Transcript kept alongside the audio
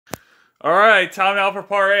Alright, time now for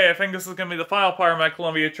part A. I think this is going to be the final part of my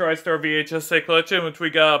Columbia Tristar VHS tape collection, which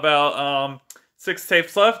we got about 6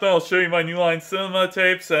 tapes left. Then I'll show you my New Line Cinema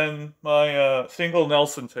tapes and my single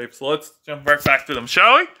Nelson tapes. So let's jump right back to them,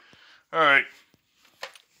 shall we? Alright.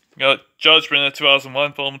 Got Judgment, a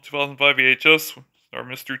 2001 film, 2005 VHS, or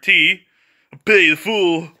Mr. T. Billy the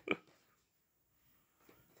Fool.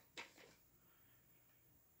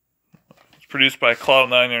 It's produced by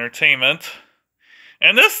Cloud9 Entertainment.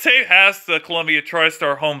 And this tape has the Columbia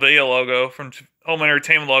TriStar home video logo from home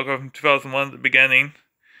entertainment logo from 2001 at the beginning.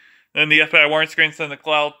 Then the FBI warrant screens, then the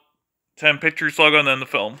Cloud 10 Pictures logo, and then the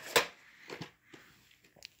film.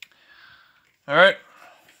 Alright.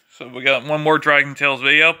 So we got one more Dragon Tales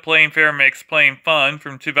video. Playing Fair Makes Playing Fun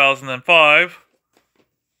from 2005.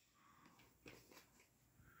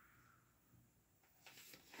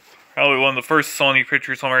 Probably one of the first Sony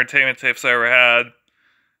Pictures home entertainment tapes I ever had.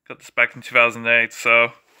 Got this back in 2008,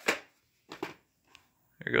 so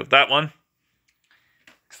here goes that one.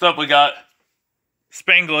 Next up, we got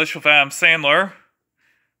Spanglish with Adam Sandler.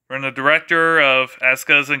 From the director of As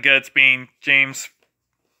Cousin Gets being James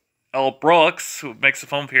L. Brooks, who makes a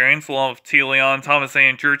film appearance, along with T. Leon, Thomas A.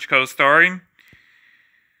 and Church co-starring.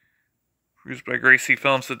 Produced by Gracie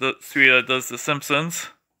Films, the studio that does The Simpsons.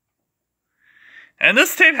 And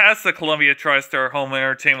this tape has the Columbia TriStar home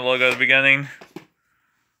entertainment logo at the beginning.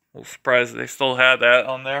 A little surprised that they still had that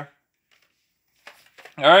on there.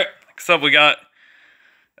 Alright, next up we got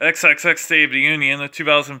XXX State of the Union, the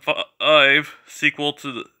 2005 sequel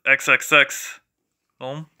to the XXX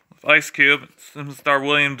film with Ice Cube, and star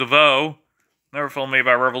William DeVoe, another film made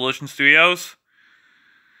by Revolution Studios.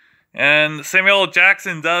 And Samuel L.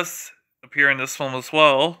 Jackson does appear in this film as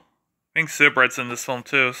well. I think Sibred's in this film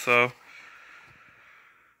too, so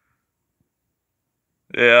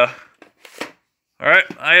yeah. Alright,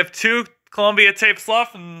 I have 2 Columbia tapes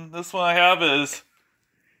left, and this one I have is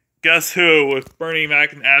Guess Who with Bernie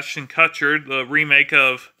Mac and Ashton Kutcher, the remake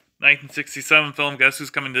of 1967 film Guess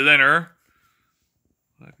Who's Coming to Dinner.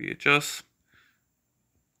 VHS.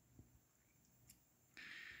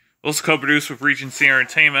 Also co-produced with Regency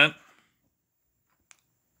Entertainment.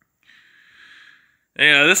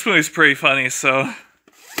 Yeah, this movie's pretty funny, so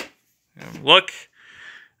look.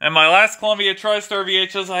 And my last Columbia TriStar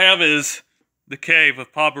VHS I have is The Cave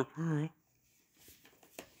with Pablo Pearl.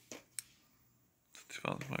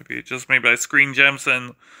 2005 VHS made by Screen Gems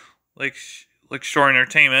and Lake Shore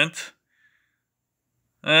Entertainment.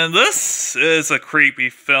 And this is a creepy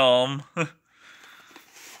film.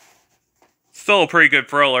 Still a pretty good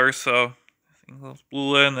thriller, so I think those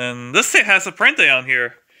blew in. And this thing has a print date on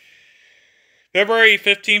here. February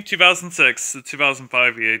 15th, 2006, the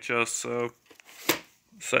 2005 VHS, so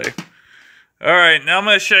let's say. Alright, now I'm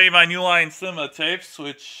going to show you my New Line Cinema tapes,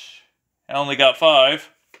 which I only got 5.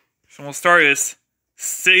 So we'll start as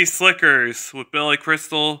City Slickers with Billy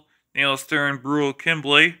Crystal, Neil Stern, Brule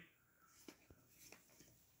Kimbley.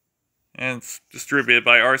 And it's distributed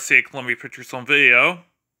by RCA Columbia Pictures Home Video.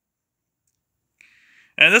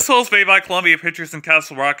 And this was made by Columbia Pictures and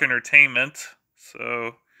Castle Rock Entertainment.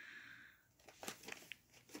 So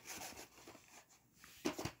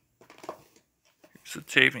here's the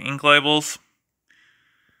tape and ink labels.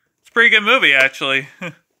 It's a pretty good movie, actually.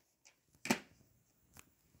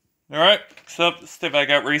 Alright, so this tape I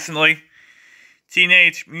got recently.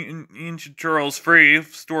 Teenage Mutant Ninja Turtles Free of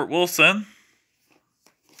Stuart Wilson.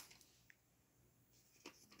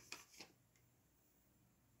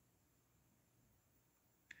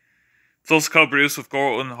 It's also co-produced with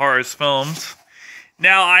Golden Harvest Films.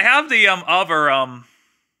 Now, I have the other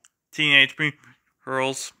Teenage Mutant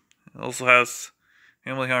Turtles. It also has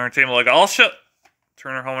Family Home Entertainment logo. I'll show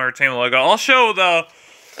Turner Home Entertainment logo. I'll show that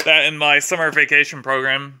in my summer vacation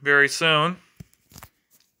program very soon.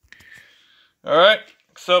 Alright,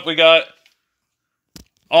 next up we got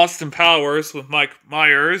Austin Powers with Mike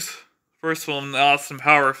Myers. First film in the Austin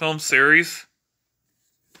Powers film series.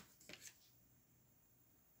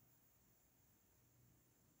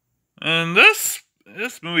 And this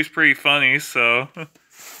movie's pretty funny, so yeah.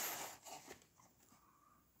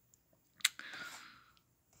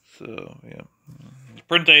 The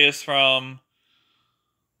print date is from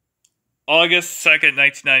August 2nd,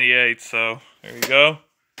 1998, so there you go.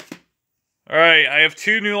 Alright, I have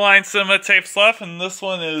 2 New Line Cinema tapes left, and this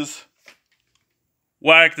one is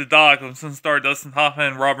Wag the Dog with star Dustin Hoffman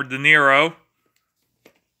and Robert De Niro.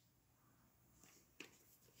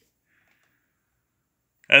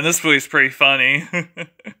 And this movie's pretty funny.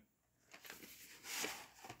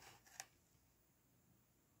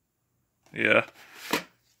 Yeah.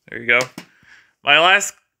 There you go. My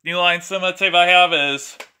last New Line Cinema tape I have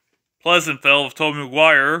is Pleasantville of Tobey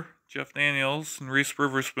Maguire, Jeff Daniels and Reese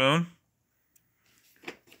Witherspoon.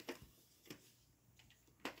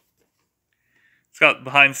 It's got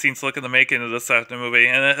behind-the-scenes look at the making of this after movie,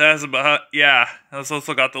 and it has about it's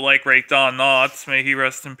also got the late great Don Knotts, may he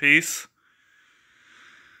rest in peace.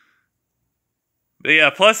 But yeah,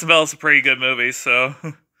 Plus the Bell's a pretty good movie, so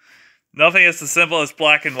nothing is as simple as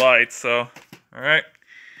black and white. So, all right,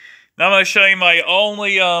 now I'm gonna show you my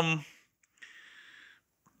only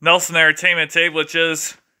Nelson Entertainment tape, which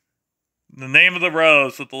is The Name of the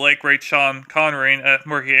Rose with the late great Sean Connery and F.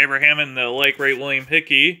 Murphy Abraham and the late great William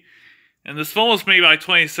Hickey. And this film was made by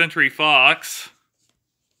 20th Century Fox.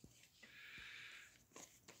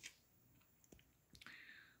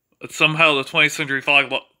 But somehow the 20th Century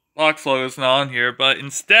Fox logo is not on here, but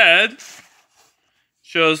instead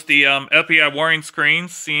shows the FBI warning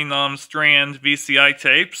screens, seen Strand VCI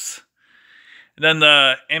tapes, and then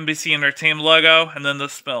the NBC Entertainment logo, and then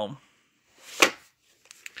this film.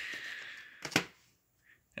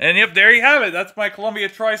 And yep, there you have it. That's my Columbia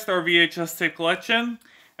TriStar VHS tape collection.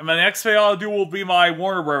 And my next video I'll do will be my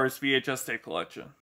Warner Bros. VHS tape collection.